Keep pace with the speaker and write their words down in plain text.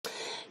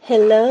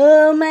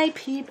Hello, my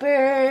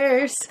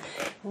peepers.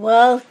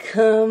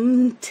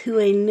 Welcome to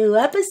a new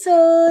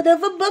episode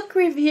of a book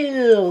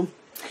review.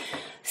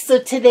 So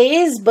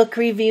today's book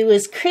review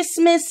is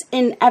Christmas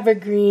in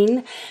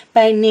Evergreen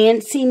by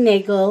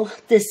Naigle.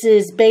 This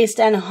is based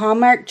on a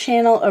Hallmark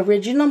Channel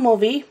original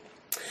movie.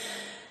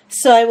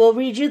 So I will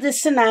read you the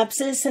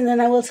synopsis and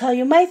then I will tell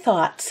you my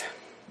thoughts.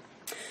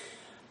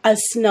 A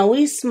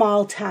snowy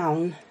small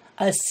town.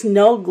 A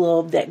snow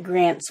globe that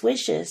grants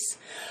wishes.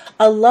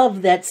 A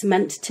love that's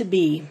meant to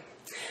be.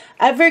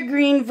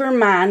 Evergreen,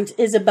 Vermont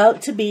is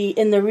about to be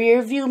in the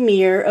rearview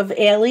mirror of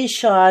Allie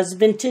Shaw's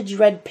vintage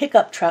red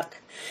pickup truck.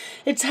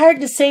 It's hard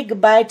to say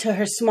goodbye to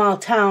her small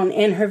town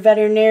and her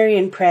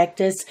veterinarian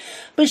practice,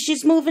 but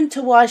she's moving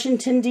to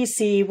Washington,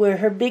 D.C., where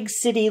her big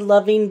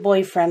city-loving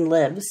boyfriend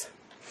lives.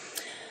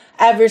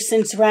 Ever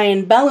since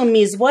Ryan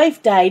Bellamy's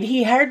wife died,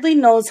 he hardly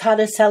knows how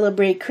to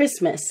celebrate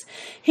Christmas.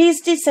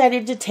 He's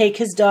decided to take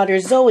his daughter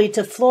Zoe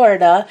to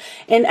Florida,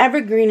 and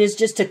Evergreen is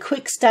just a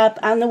quick stop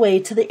on the way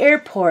to the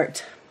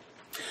airport.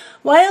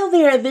 While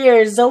they are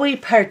there, Zoe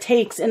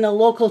partakes in a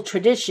local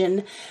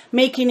tradition,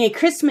 making a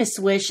Christmas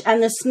wish on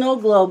the snow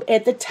globe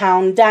at the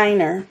town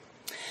diner.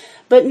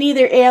 But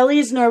neither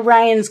Allie's nor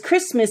Ryan's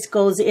Christmas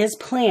goes as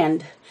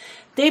planned.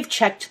 They've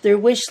checked their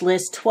wish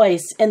list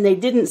twice, and they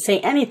didn't say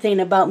anything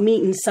about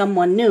meeting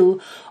someone new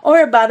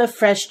or about a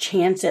fresh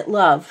chance at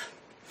love.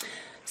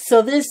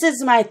 So this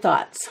is my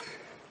thoughts.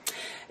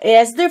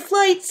 As their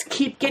flights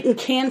keep getting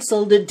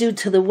canceled due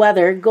to the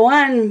weather, go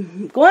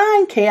on,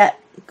 Cat.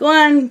 Go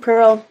on,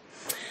 Pearl.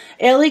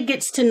 Allie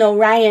gets to know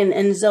Ryan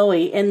and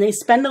Zoe, and they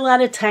spend a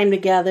lot of time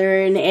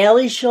together, and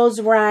Allie shows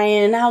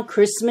Ryan how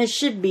Christmas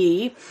should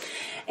be,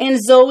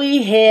 and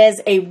Zoe has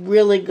a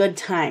really good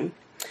time.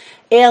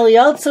 Allie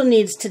also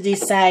needs to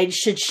decide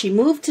should she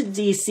move to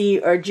D.C.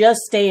 or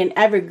just stay in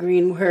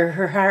Evergreen where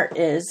her heart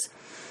is.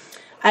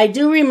 I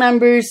do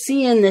remember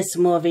seeing this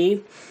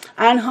movie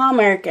on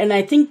Hallmark, and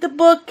I think the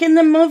book and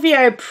the movie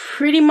are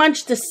pretty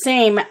much the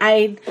same.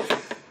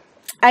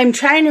 I'm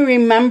trying to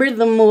remember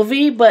the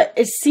movie, but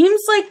it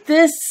seems like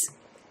this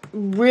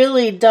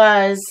really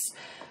does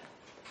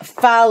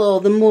follow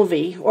the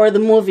movie, or the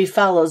movie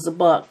follows the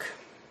book.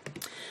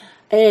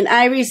 And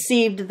I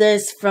received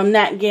this from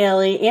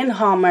Naigle and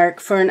Hallmark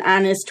for an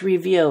honest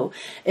review.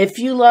 If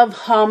you love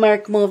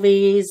Hallmark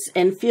movies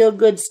and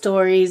feel-good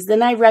stories,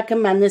 then I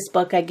recommend this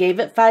book. I gave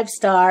it 5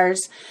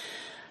 stars.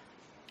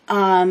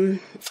 I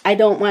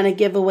don't want to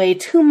give away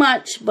too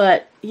much,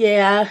 but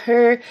yeah,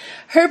 her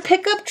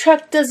pickup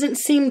truck doesn't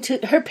seem to...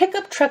 Her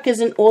pickup truck is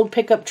an old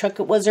pickup truck.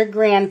 It was her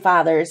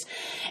grandfather's,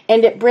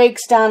 and it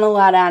breaks down a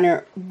lot on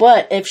her.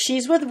 But if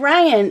she's with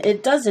Ryan,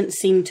 it doesn't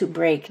seem to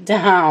break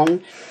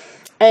down.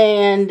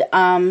 And,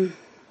 I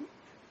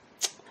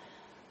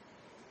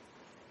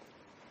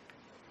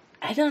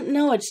don't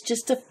know, it's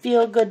just a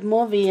feel-good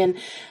movie, and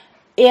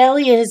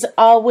Allie has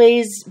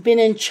always been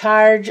in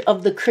charge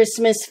of the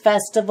Christmas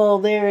festival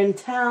there in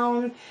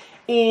town,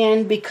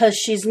 and because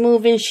she's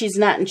moving, she's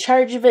not in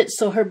charge of it,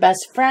 so her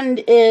best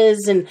friend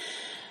is, and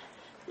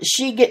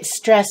she gets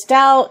stressed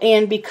out,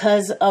 and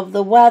because of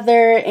the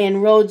weather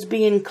and roads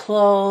being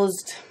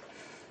closed,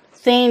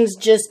 things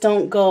just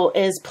don't go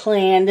as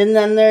planned. And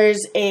then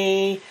there's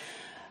a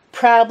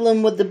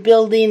problem with the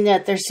building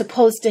that they're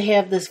supposed to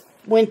have this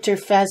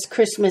Winterfest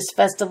Christmas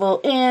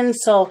festival in,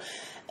 so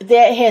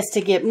that has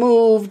to get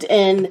moved.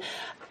 And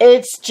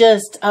it's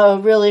just a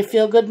really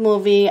feel-good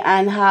movie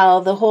on how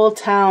the whole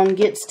town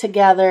gets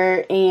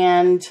together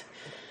and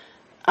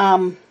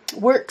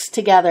works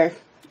together.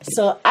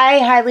 So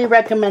I highly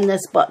recommend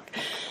this book.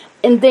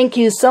 And thank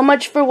you so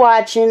much for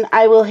watching.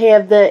 I will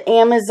have the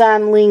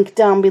Amazon link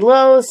down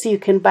below so you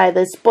can buy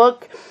this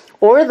book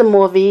or the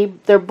movie.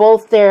 They're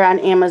both there on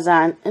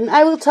Amazon. And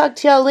I will talk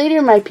to y'all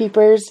later, my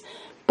peepers.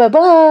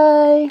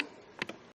 Bye-bye.